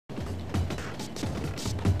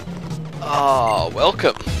Oh,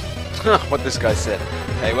 welcome. What this guy said.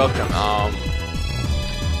 Hey, welcome.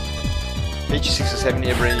 Page 6 or 7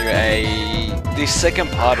 here bring you the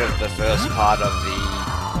second part of the first part of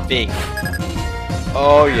the thing.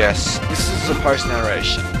 Oh yes, this is a post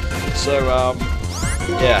narration. So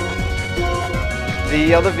yeah.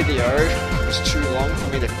 The other video was too long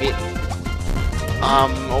for me to fit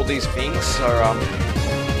all these things, so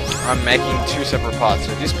I'm making two separate parts.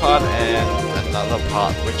 So this part and another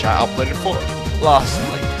part which I uploaded for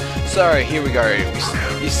lastly. So here we go.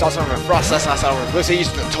 We start off with Frost, let's start with Lucy,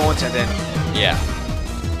 use the taunt, and then yeah.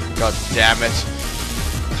 God damn it.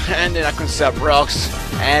 And then I can set up rocks,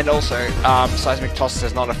 and also Seismic Toss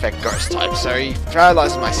does not affect ghost type, so he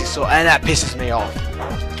paralyzes my Scizor, and that pisses me off.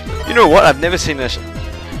 You know what? I've never seen a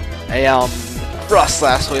Frost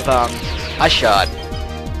Slash with Ice Shard.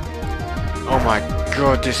 Oh my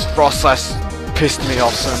god, this Frost Slash pissed me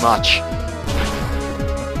off so much.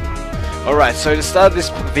 Alright, so the start of this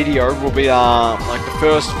video will be like the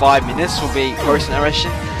first 5 minutes will be post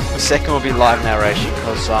narration. The second will be live narration,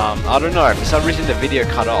 because I don't know, for some reason the video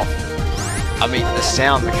cut off. I mean the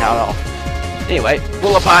sound cut off. Anyway,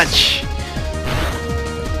 Bullet Punch!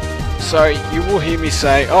 So you will hear me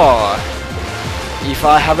say, oh, if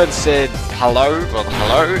I haven't said hello, well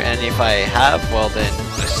hello, and if I have, well then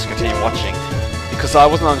let's just continue watching. Because I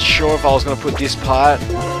wasn't unsure if I was going to put this part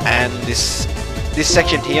and this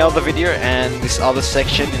section here of the video and this other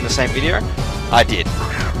section in the same video. I did.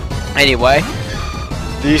 Anyway,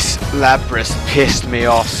 this Laterz pissed me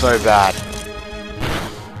off so bad.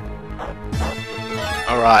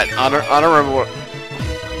 Alright, I don't remember what.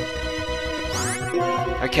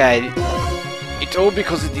 Okay, it's all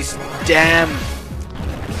because of this damn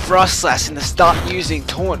Frost Slash in the start using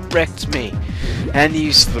taunt wrecked me. And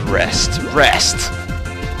use the rest.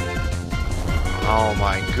 Oh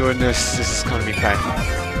my goodness, this is gonna be painful.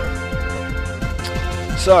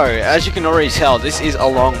 So, as you can already tell, this is a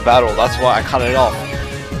long battle, that's why I cut it off.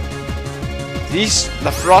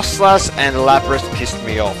 The Frost Slash and the Laterz pissed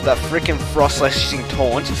me off. That freaking Frost Slash using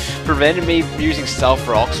taunt prevented me using Stealth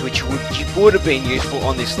Rocks, which would have been useful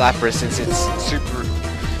on this Laterz since it's super...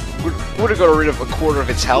 would have got rid of a quarter of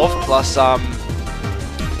its health, plus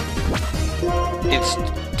it's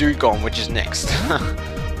Dugong, which is next.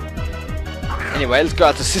 Anyway, let's go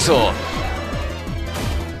out to Scizor.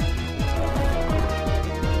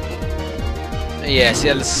 Yes,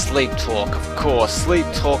 yeah, the Sleep Talk, of course. Sleep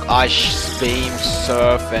Talk, Ice Beam,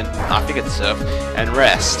 Surf, and I think it's Surf, and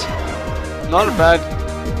Rest. Not a bad,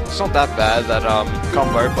 it's not that bad, that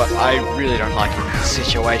combo, but I really don't like it in this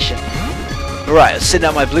situation. Alright, let's send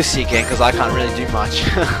out my Blissey again, because I can't really do much.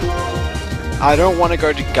 I don't want to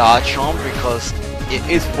go to Garchomp, because it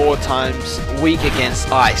is 4 times weak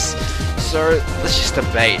against Ice. So, let's just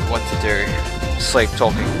debate what to do. Sleep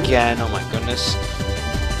Talk again, oh my goodness.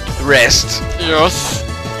 Rest. Yes.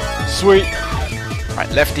 Sweet. Right,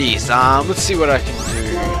 lefties. Let's see what I can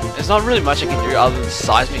do. There's not really much I can do other than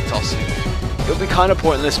Seismic Tossing. It'll be kind of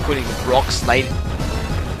pointless putting rocks late.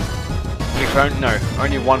 No,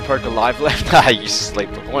 only one poke alive left. I used to sleep.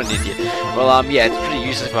 What an idiot. Well, yeah, it's pretty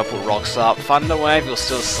useless if I put rocks up. Thunder Wave, he'll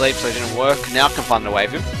still asleep, so it didn't work. Now I can Thunder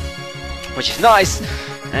Wave him, which is nice.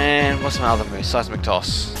 And what's my other move? Seismic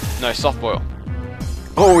Toss. No, Soft Boil.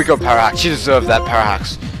 Oh, we got Parahax. You deserve that,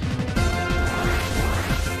 Parahax.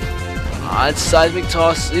 It's Seismic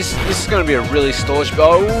Toss. This is going to be a really stallish.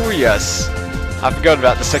 Oh yes, I forgot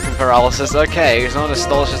about the second paralysis. Okay, it's not as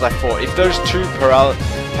stallish as I thought. If those two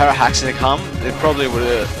Parahax had come, it probably would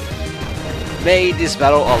have made this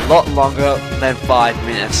battle a lot longer than 5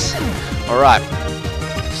 minutes. All right,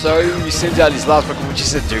 so we sent out his last Pokemon, which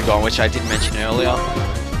is a Dugong, which I did mention earlier,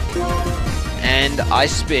 and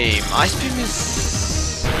Ice Beam. Ice Beam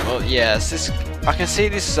is, well, yes, this. I can see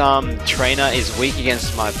this trainer is weak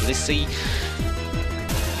against my Blissey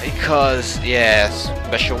because, yeah,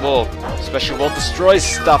 Special Wall. Special Wall destroys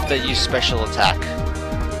stuff that use special attack.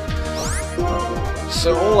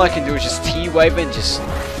 So all I can do is just T-Wave and just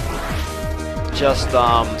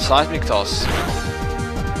Seismic Toss.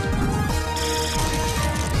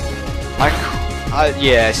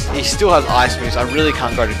 Yeah, he still has Ice moves. I really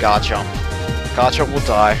can't go to Garchomp. Garchomp will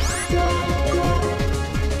die.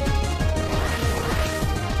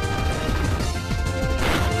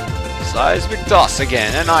 Seismic Toss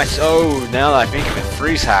again, and Ice. Oh, now that I think of it,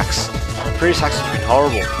 Freeze Hacks. Freeze Hacks has been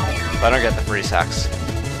horrible. But I don't get the Freeze Hacks.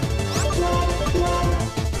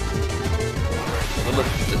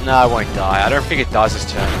 No, I won't die. I don't think it dies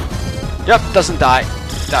this turn. Yep, doesn't die.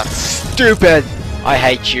 That's stupid. I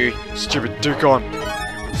hate you, stupid Dugong.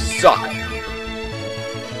 Suck.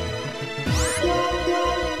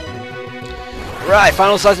 Right,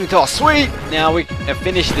 final seismic toss. Sweet! Now we have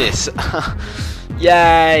finished this.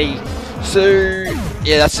 Yay! So,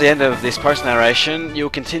 yeah, that's the end of this post-narration. You'll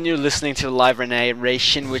continue listening to the live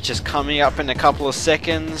narration, which is coming up in a couple of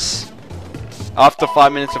seconds. After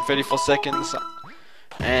 5 minutes and 34 seconds.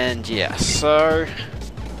 And yeah, so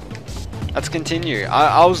let's continue.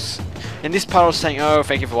 I was in this part I was saying, oh,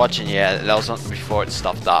 thank you for watching. Yeah, that was not before it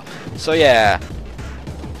stopped up. So yeah,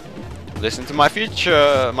 listen to my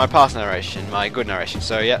past narration, my good narration.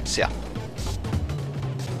 So yeah, see ya.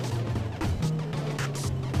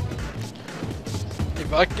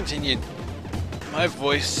 If I continued, my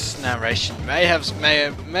voice narration may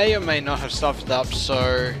or may not have stopped up.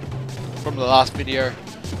 So from the last video.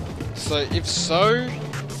 So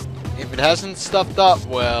if it hasn't stopped up,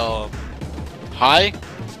 well, hi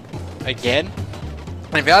again.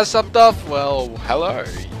 And if it has stopped up, well, hello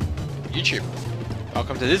YouTube.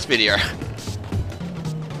 Welcome to this video.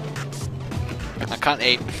 I can't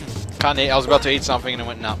eat. Can't eat. I was about to eat something and it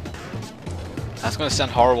went no. That's gonna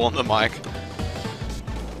sound horrible on the mic.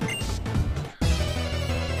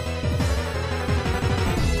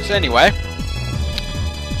 So anyway,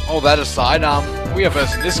 all that aside, we are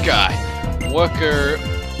versing this guy, Worker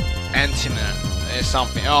Antina or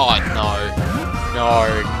something. Oh no,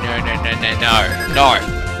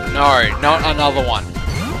 not another one.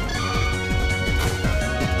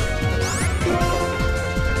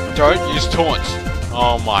 Don't use taunts.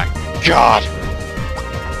 Oh my god.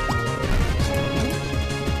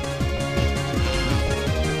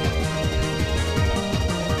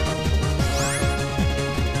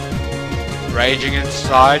 Raging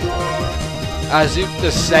inside, as if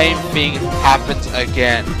the same thing happens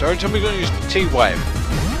again. Don't tell me you're gonna use T-Wave.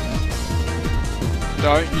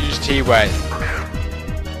 Don't use T-Wave.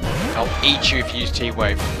 I'll eat you if you use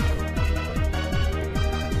T-Wave.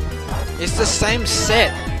 It's the same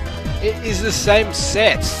set. It is the same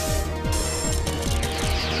set.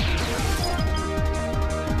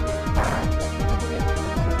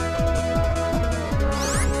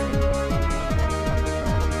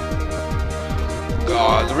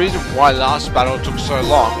 God, the reason why last battle took so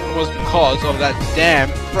long was because of that damn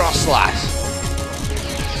Frost Slash.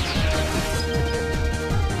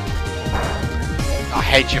 I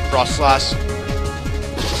hate you, Frost Slash.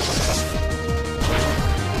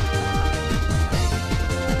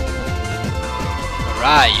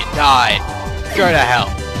 Alright, you died. Go to hell.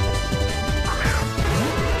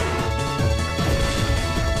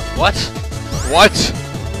 What? What?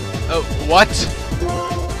 What?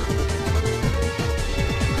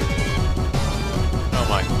 Oh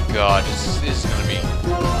my god, this is gonna be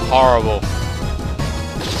horrible.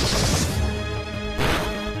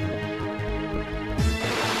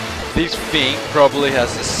 This thing probably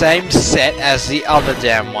has the same set as the other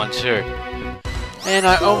damn one too. And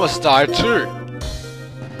I almost died too.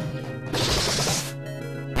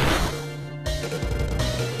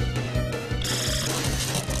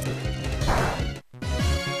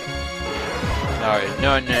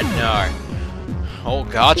 No. Oh,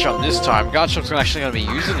 Garchomp this time. Garchomp's actually going to be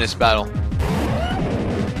using this battle.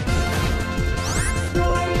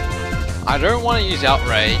 I don't want to use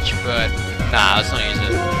Outrage, but nah, let's not use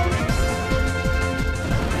it.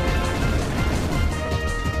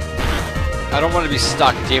 I don't want to be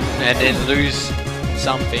stuck dim and then lose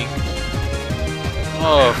something.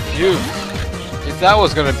 Oh, phew. If that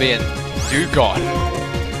was going to be a Dugong,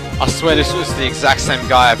 I swear this was the exact same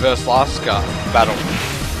guy I versed last battle.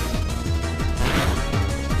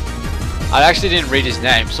 I actually didn't read his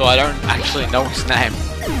name, so I don't actually know his name.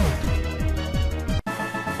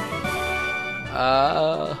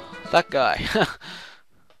 That guy.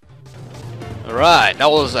 Alright, that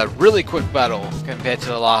was a really quick battle compared to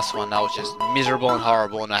the last one. That was just miserable and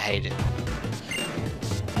horrible and I hate it.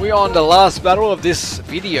 We're on the last battle of this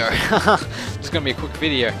video. It's gonna be a quick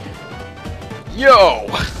video. Yo!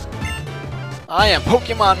 I am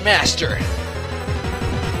Pokemon Master.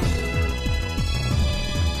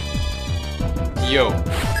 Yo,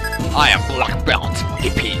 I am Black Belt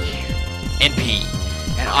NP,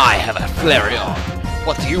 and I have a Flareon.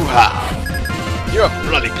 What do you have? You're a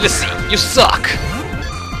bloody Blissey. You suck.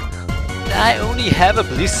 I only have a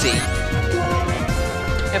Blissey.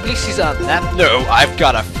 And Blissey's on that. No, I've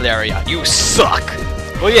got a Flareon. You suck.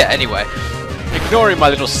 Well, yeah. Anyway, ignoring my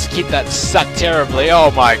little skit that sucked terribly.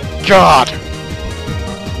 Oh my god.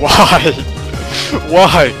 Why?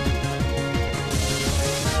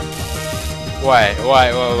 Why? Why?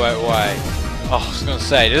 Oh, I was gonna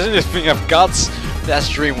say, doesn't this thing have guts? That's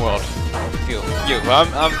Dream World.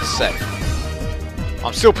 I'm safe.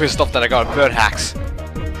 I'm still pissed off that I got a bird hacks.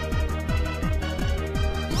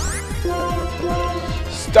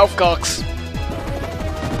 Stealth Cox.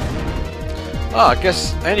 Oh, I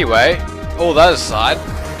guess, anyway, all that aside,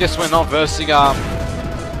 I guess we're not versing,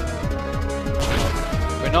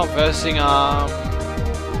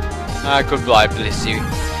 goodbye, bless you.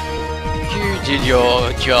 You did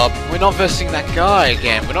your job. We're not versing that guy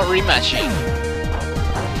again. We're not rematching.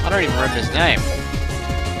 I don't even remember his name.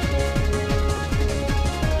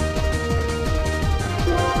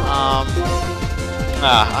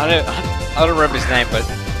 I don't remember his name, but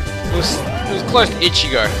it was close to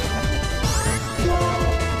Ichigo.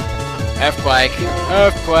 Earthquake.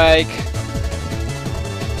 Earthquake.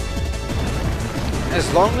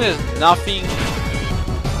 As long as nothing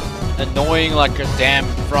annoying like a damn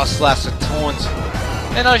Frostlass or Taunt,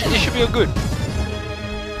 then it should be all good.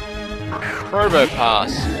 Probo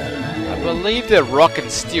Pass. I believe they're Rock and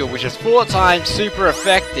Steel, which is 4 times super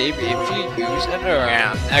effective if you use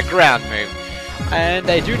a ground move. And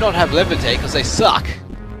they do not have Levitate because they suck.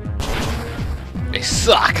 They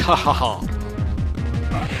suck, haha.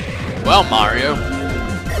 Well, Mario,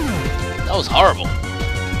 that was horrible.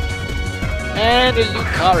 And a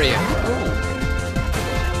Lucario. Ooh.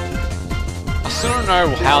 I still don't know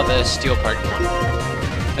how they're steel Pokemon.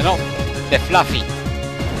 They're fluffy.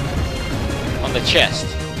 On the chest.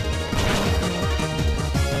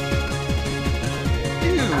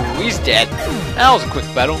 Ooh, he's dead. That was a quick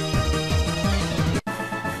battle.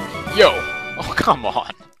 Yo! Oh, come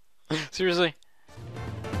on. Seriously?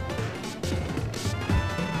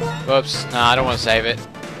 Whoops. Nah, I don't want to save it.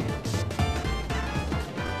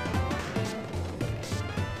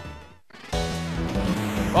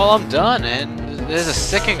 Well, I'm done, and there's a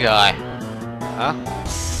second guy. Huh?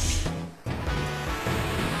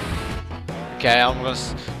 Okay,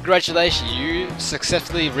 congratulations, you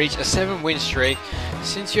successfully reached a 7-win streak.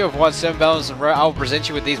 Since you have won 7 battles in a row, I will present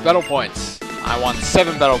you with these battle points. I won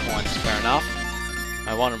 7 battle points, fair enough.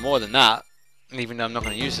 I wanted more than that, even though I'm not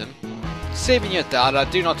going to use them. Saving your data,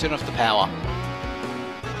 do not turn off the power.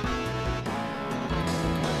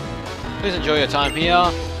 Please enjoy your time here.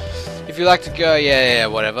 If you'd like to go, yeah,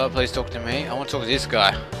 whatever, please talk to me. I want to talk to this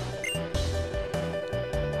guy.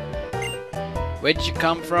 Where did you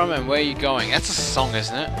come from and where are you going? That's a song,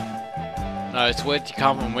 isn't it? No, it's where did you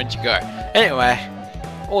come from and where did you go? Anyway,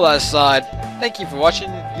 all that aside, thank you for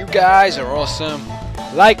watching. You guys are awesome.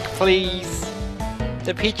 Like, please.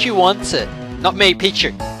 The Pichu wants it. Not me,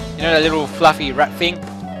 Pichu. You know that little fluffy rat thing?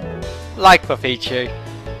 Like for Pichu.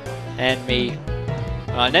 And me.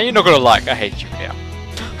 Now you're not gonna like, I hate you now.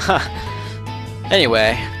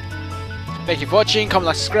 Anyway, thank you for watching, comment,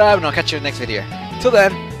 like, subscribe, and I'll catch you in the next video. Till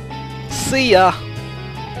then, see ya!